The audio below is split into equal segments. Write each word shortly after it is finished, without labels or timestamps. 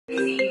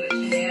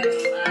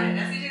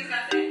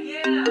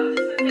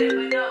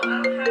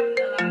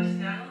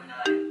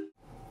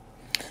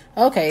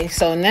Okay,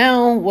 so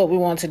now what we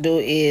want to do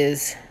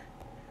is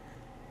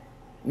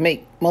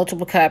make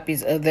multiple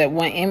copies of that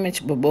one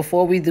image. But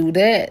before we do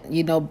that,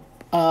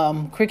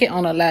 Cricut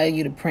only allow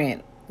you to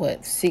print,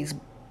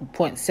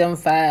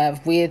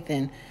 6.75 width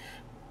and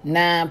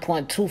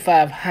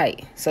 9.25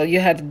 height. So you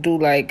have to do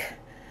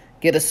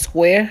get a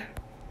square,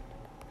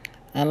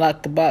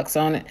 unlock the box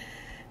on it,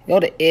 go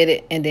to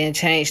edit, and then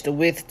change the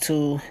width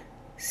to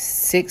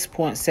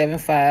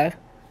 6.75.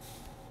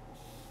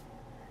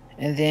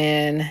 And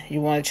then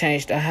you want to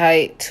change the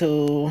height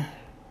to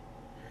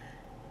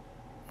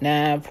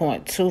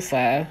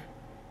 9.25.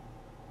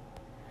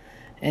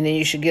 And then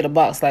you should get a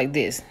box like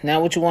this.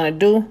 Now what you want to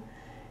do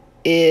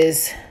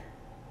is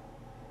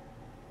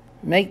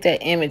make that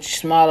image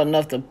small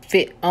enough to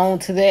fit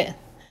onto that.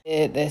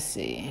 Let's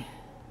see.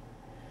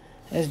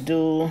 Let's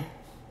do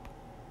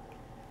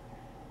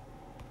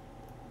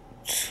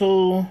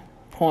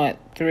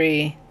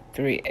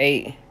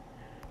 2.338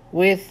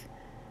 width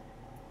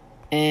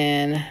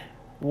and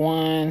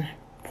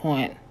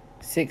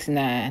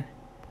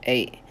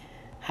 1.698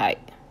 height.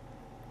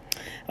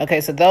 Okay,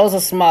 so those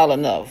are small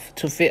enough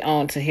to fit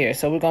onto here.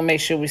 So we're going to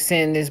make sure we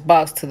send this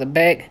box to the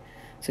back.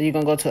 So you're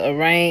going to go to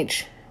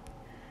Arrange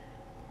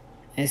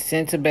and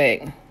Send to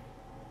Back.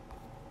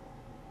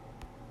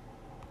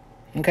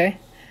 Okay,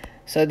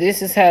 so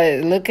this is how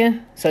it's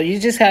looking. So you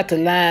just have to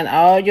line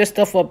all your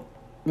stuff up,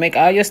 make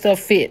all your stuff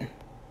fit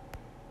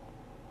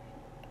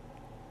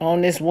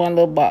on this one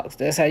little box.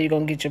 That's how you're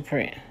going to get your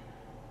print.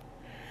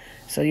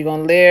 So you're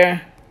going to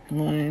layer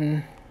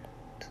 1,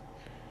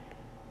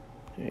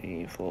 2,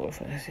 3, 4,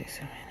 5, 6,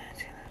 7, 8, 9,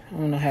 10. I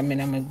don't know how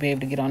many I'm going to be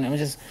able to get on there. I'm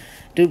just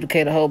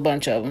duplicate a whole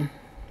bunch of them.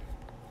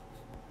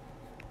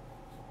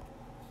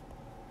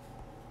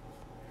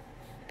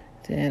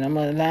 Then I'm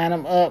going to line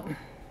them up.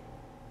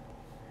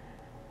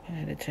 I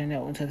had to turn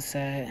that one to the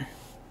side.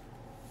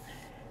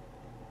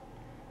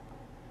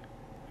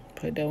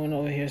 Put that one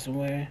over here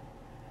somewhere.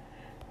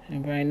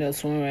 And bring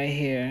this one right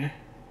here.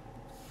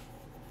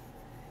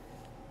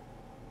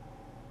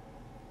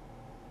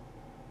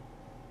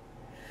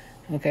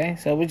 Okay,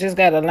 so we just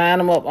got to line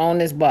them up on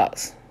this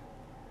box.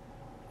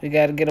 We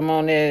got to get them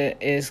on there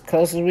as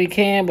close as we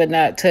can, but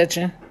not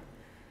touching.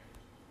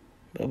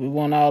 But we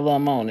want all of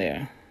them on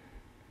there.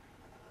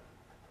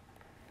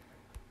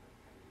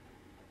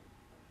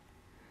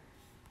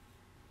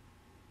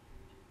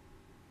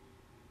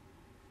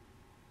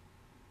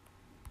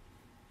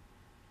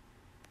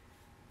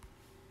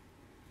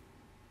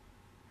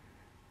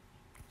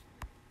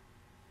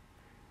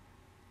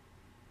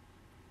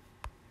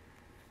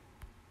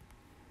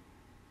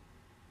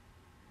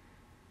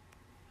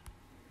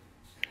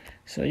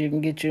 So you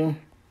can get you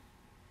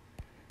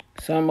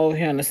some over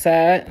here on the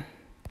side.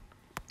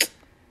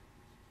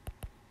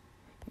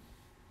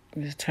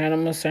 Just turn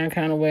them a certain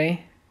kind of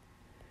way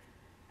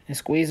and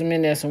squeeze them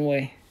in there some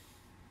way.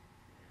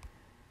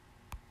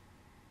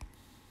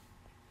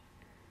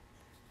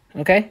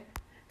 Okay?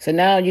 So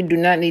now you do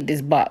not need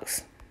this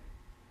box.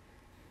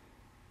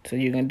 So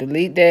you're going to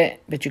delete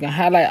that, but you're going to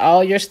highlight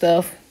all your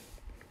stuff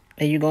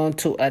and you're going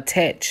to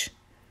attach.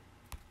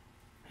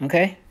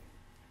 Okay?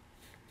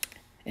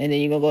 And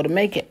then you're going to go to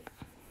Make It.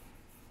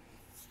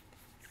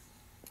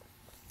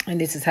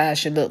 And this is how it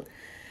should look.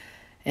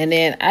 And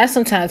then I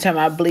sometimes turn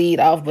my bleed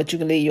off, but you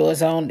can leave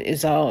yours on.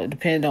 It's all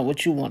depending on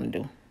what you want to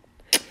do.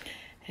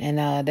 And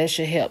that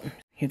should help.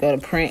 You go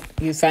to Print.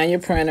 You find your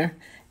printer.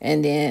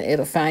 And then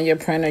it'll find your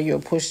printer. You'll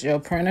push your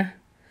printer.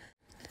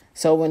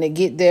 So when it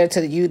get there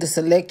to you to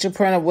select your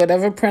printer,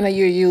 whatever printer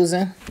you're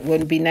using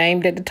wouldn't be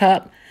named at the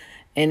top.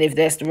 And if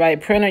that's the right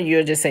printer,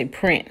 you'll just say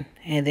Print.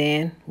 And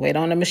then wait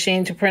on the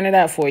machine to print it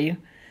out for you.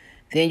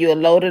 Then you'll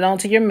load it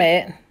onto your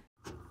mat.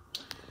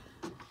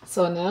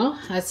 So now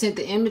I sent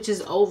the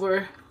images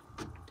over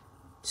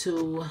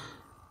to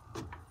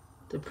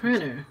the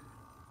printer.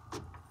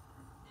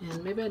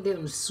 And maybe I did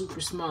them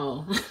super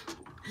small.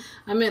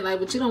 I meant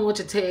but you don't want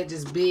your tag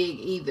just big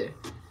either.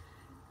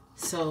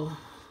 So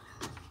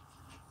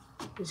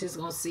we're just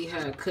going to see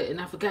how I cut.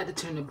 And I forgot to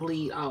turn the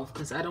bleed off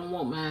because I don't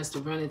want mine to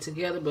run it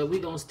together. But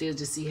we're going to still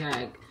just see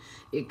how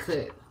it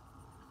cut.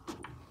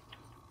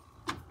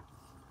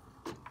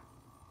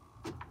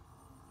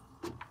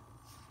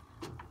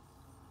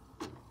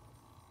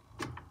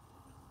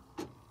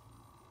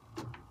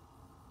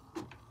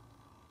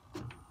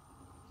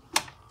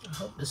 I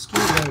hope the screw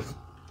works.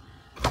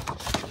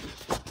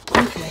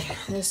 Okay,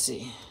 let's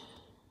see.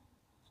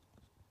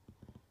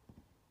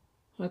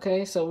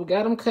 Okay, so we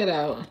got them cut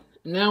out.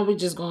 Now we're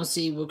just going to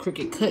see what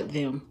Cricut cut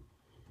them.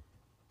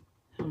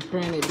 I'm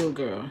praying it do,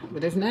 girl.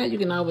 But if not, you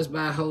can always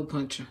buy a hole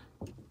puncher.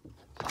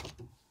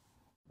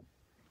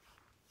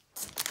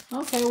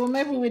 Okay, well,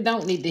 maybe we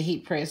don't need the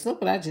heat press.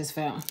 Look what I just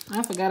found.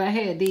 I forgot I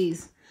had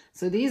these.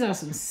 So these are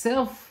some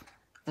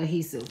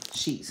self-adhesive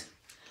sheets.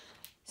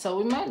 So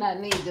we might not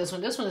need this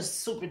one. This one is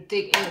super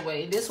thick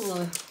anyway. This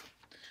one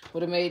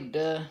would have made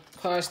the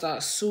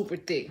cardstock super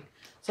thick.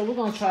 So we're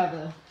going to try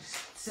the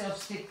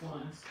self-stick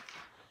ones.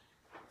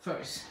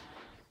 first.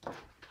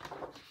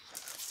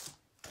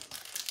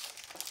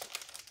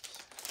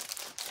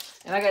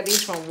 And I got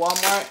these from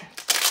Walmart.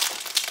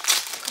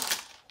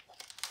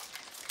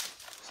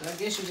 So I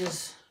guess you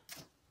just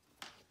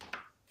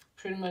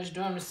pretty much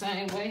do them the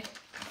same way.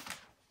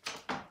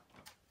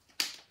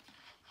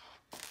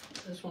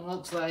 This one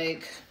looks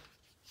like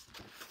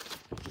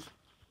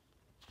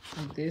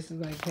this. Is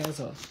like has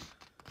a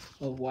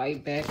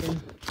white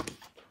backing.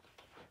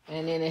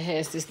 And then it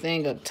has this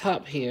thing up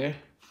top here.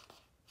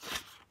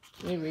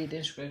 Let me read the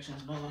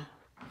instructions more.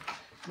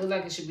 Looks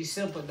like it should be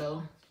simple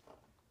though.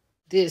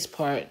 This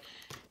part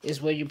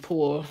is where you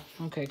pour.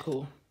 Okay,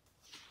 cool.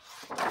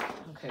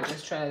 Okay,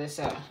 let's try this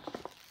out.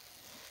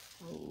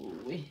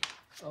 Ooh-wee.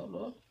 Oh,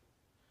 Lord.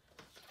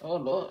 Oh,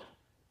 Lord.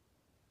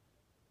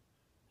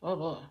 Oh,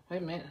 Lord.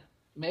 Wait a minute.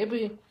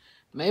 Maybe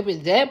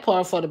that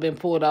part would have been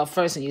pulled out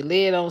first and you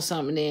lay it on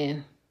something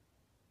then.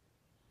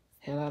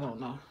 Hell, I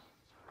don't know.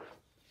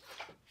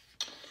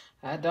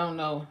 I don't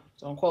know.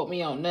 Don't quote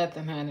me on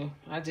nothing, honey.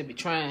 I just be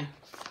trying.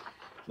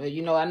 But,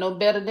 you know, I know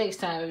better next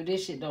time if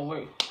this shit don't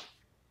work.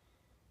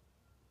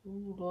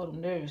 Ooh, Lord,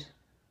 I'm nervous.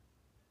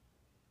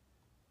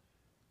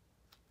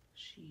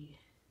 Shit.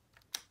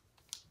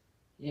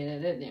 Yeah,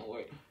 that didn't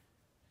work.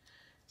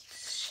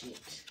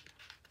 Shit.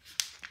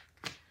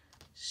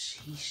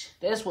 Sheesh.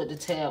 That's what the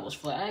tab was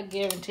for. I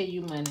guarantee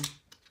you money.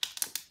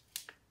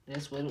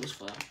 That's what it was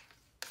for.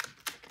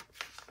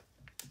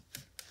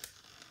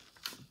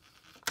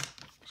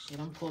 Shit,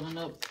 I'm pulling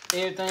up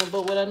everything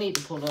but what I need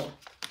to pull up.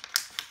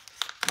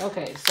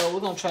 Okay, so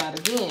we're gonna try it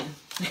again.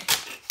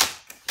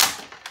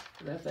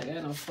 I think I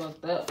done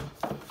fucked up.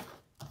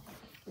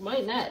 We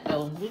might not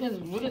though. We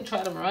can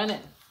try to run it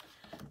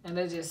and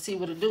let's just see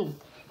what it do.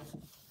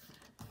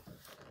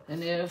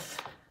 And if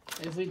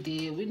we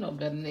did, we know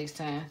better next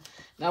time.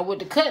 Now with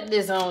the cut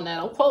this on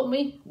now, don't quote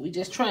me. We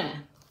just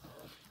trying.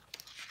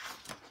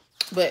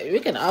 But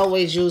we can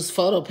always use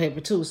photo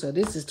paper too, so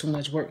this is too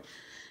much work.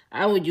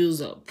 I would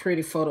use a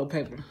pretty photo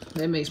paper.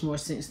 That makes more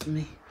sense to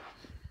me.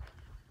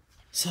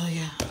 So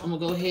yeah, I'm gonna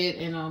go ahead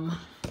and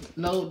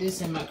load this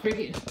in my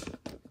Cricut.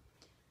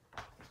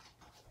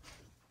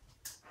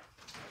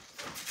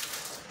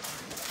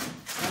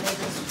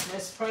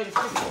 Let's pray the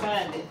Cricut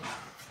find it.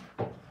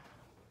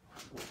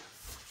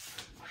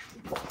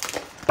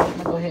 I'm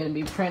gonna go ahead and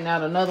be printing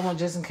out another one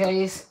just in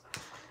case.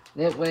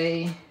 That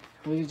way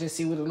we can just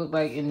see what it look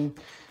like and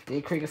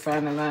the Cricut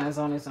find the lines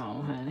on its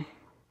own, honey.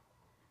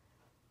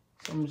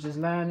 So I'm gonna just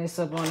line this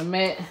up on the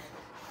mat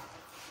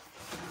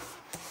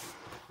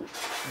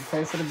and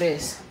pray for the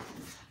best.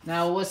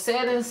 Now what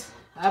settings?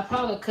 I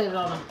probably cut it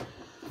on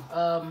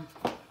a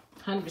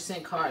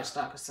 100%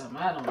 cardstock or something.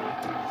 I don't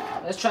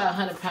know. Let's try a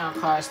 100-pound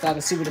cardstock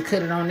and see what to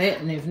cut it on that.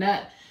 And if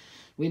not,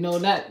 we know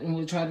not, and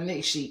we'll try the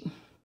next sheet.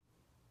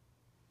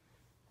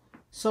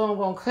 So I'm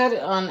gonna cut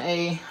it on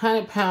a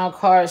 100-pound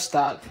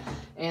cardstock,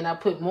 and I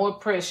put more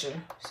pressure.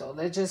 So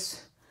let's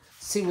just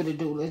see what it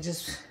do. Let's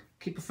just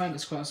keep your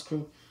fingers crossed,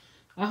 crew.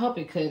 I hope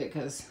it cut it,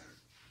 cause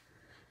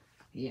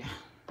yeah.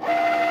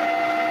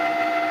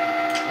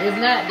 If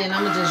not, then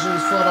I'm gonna just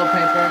use photo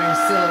paper and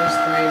silver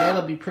spray.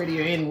 That'll be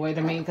prettier anyway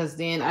to me, because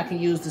then I can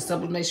use the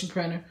sublimation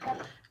printer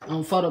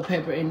on photo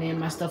paper, and then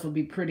my stuff will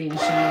be pretty and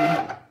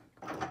shiny.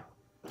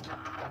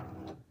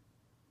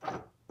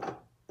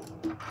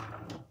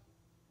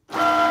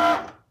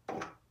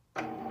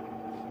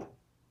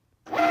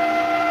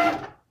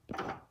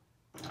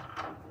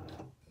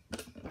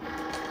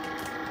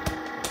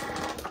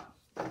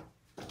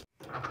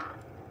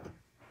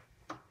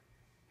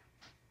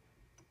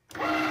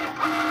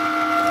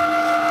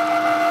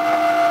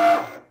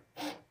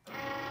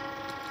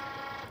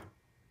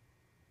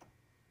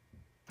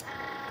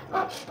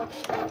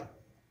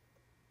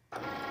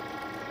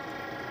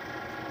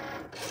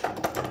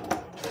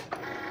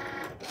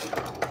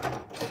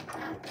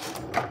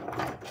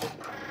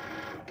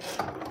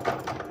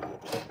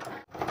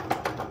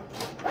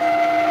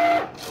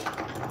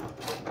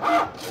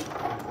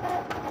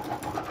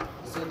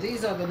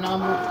 These are the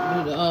normal,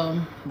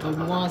 the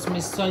ones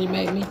Miss Sonia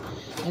made me,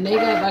 and they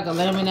got like a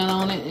laminate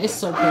on it. It's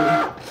so pretty.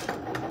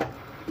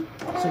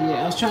 So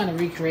yeah, I was trying to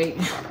recreate.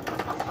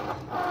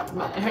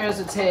 Hers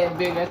a tad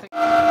bigger, I think.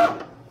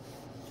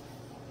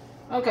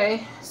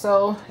 Okay,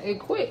 so it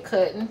quit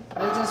cutting.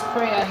 Let's just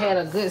pray I had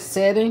a good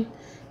setting,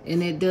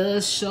 and it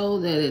does show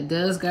that it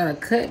does got a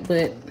cut,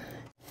 but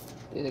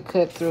did it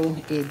cut through?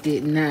 It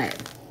did not.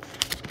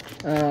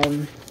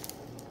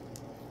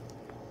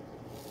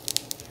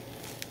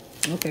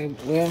 Okay,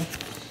 well,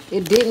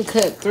 it didn't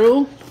cut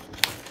through.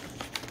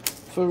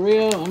 For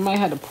real, I might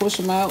have to push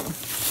them out.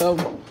 So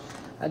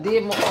I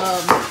did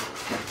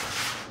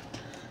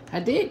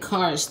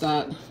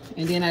cardstock,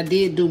 and then I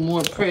did do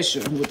more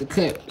pressure with the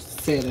cut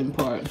setting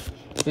part,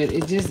 but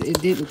it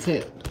didn't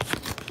cut.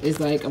 It's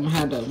like I'm gonna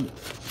have to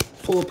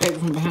pull paper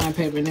from behind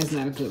paper, and that's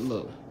not a good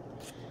look.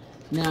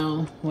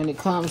 Now, when it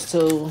comes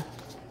to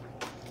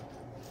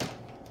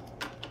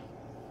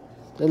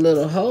the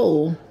little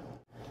hole.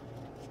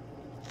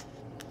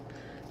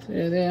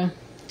 There.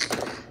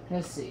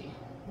 Let's see.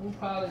 We'll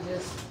probably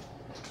just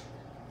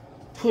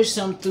push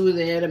some through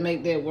there to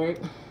make that work.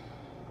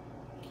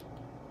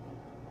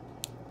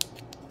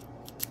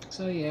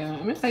 So yeah,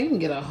 I mean, you can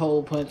get a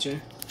hole puncher,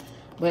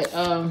 but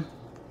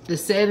the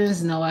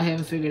settings, no, I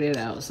haven't figured it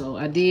out. So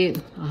I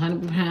did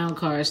 100-pound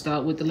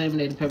cardstock with the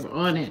laminated paper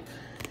on it,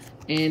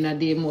 and I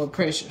did more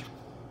pressure.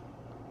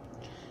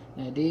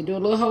 I did do a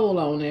little hole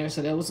on there,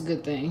 so that was a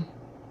good thing.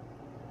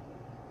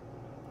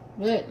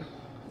 But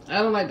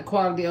I don't like the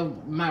quality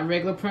of my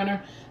regular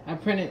printer. I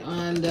printed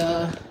on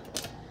the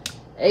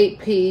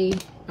HP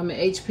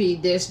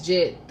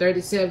DeskJet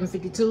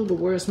 3752, the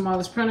world's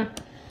smallest printer.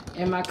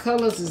 And my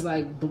colors is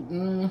like,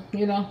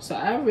 you know, so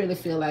I really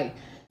feel like,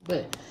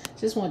 but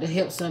just wanted to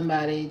help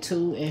somebody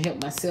too and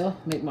help myself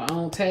make my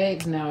own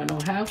tags. Now I know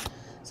how, so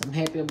I'm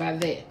happy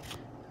about that.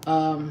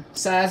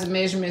 Size and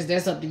measurements,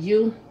 that's up to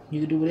you. You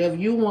can do whatever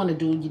you want to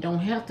do. You don't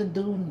have to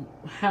do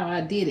how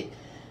I did it.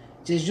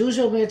 Just use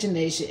your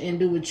imagination and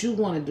do what you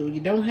want to do. You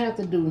don't have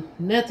to do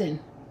nothing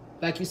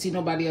like you see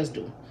nobody else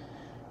do.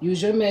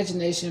 Use your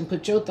imagination and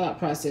put your thought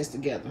process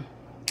together.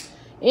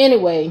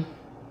 Anyway,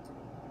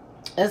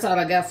 that's all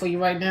I got for you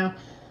right now.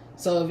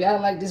 So if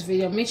y'all like this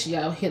video, make sure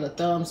y'all hit a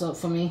thumbs up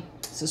for me.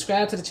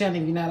 Subscribe to the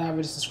channel if you're not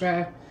already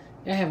subscribed.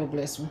 Y'all have a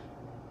blessed one.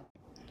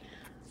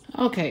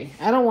 Okay,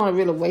 I don't want to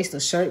really waste a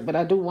shirt, but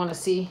I do want to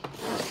see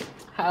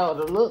how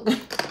it'll look.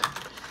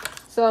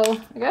 So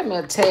I got me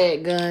a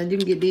tag gun. You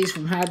can get these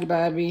from Hobby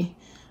Lobby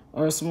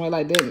or somewhere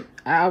like that.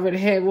 I already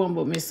had one,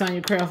 but Miss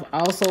Sonya Craft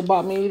also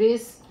bought me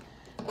this.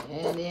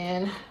 And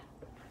then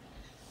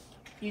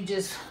you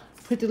just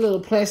put the little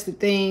plastic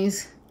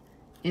things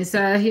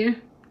inside here,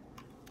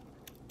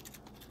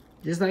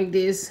 just like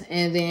this.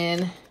 And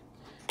then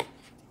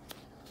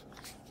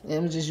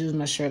let me just use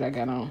my shirt I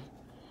got on.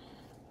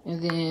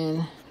 And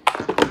then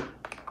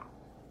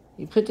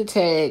you put the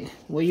tag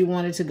where you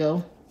want it to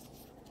go.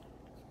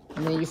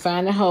 And then you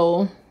find a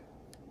hole.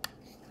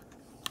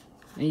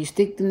 And you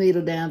stick the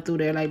needle down through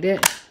there like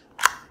that.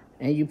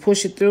 And you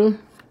push it through.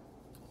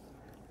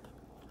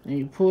 And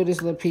you pull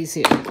this little piece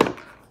here.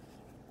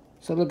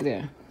 So look at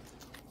that.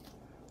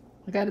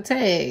 I got a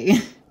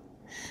tag.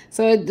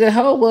 So the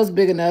hole was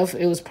big enough.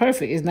 It was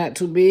perfect. It's not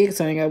too big,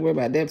 so I ain't got to worry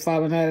about that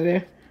falling out of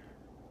there.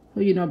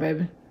 Well, you know,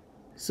 baby.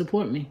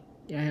 Support me.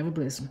 Y'all have a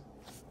blessing.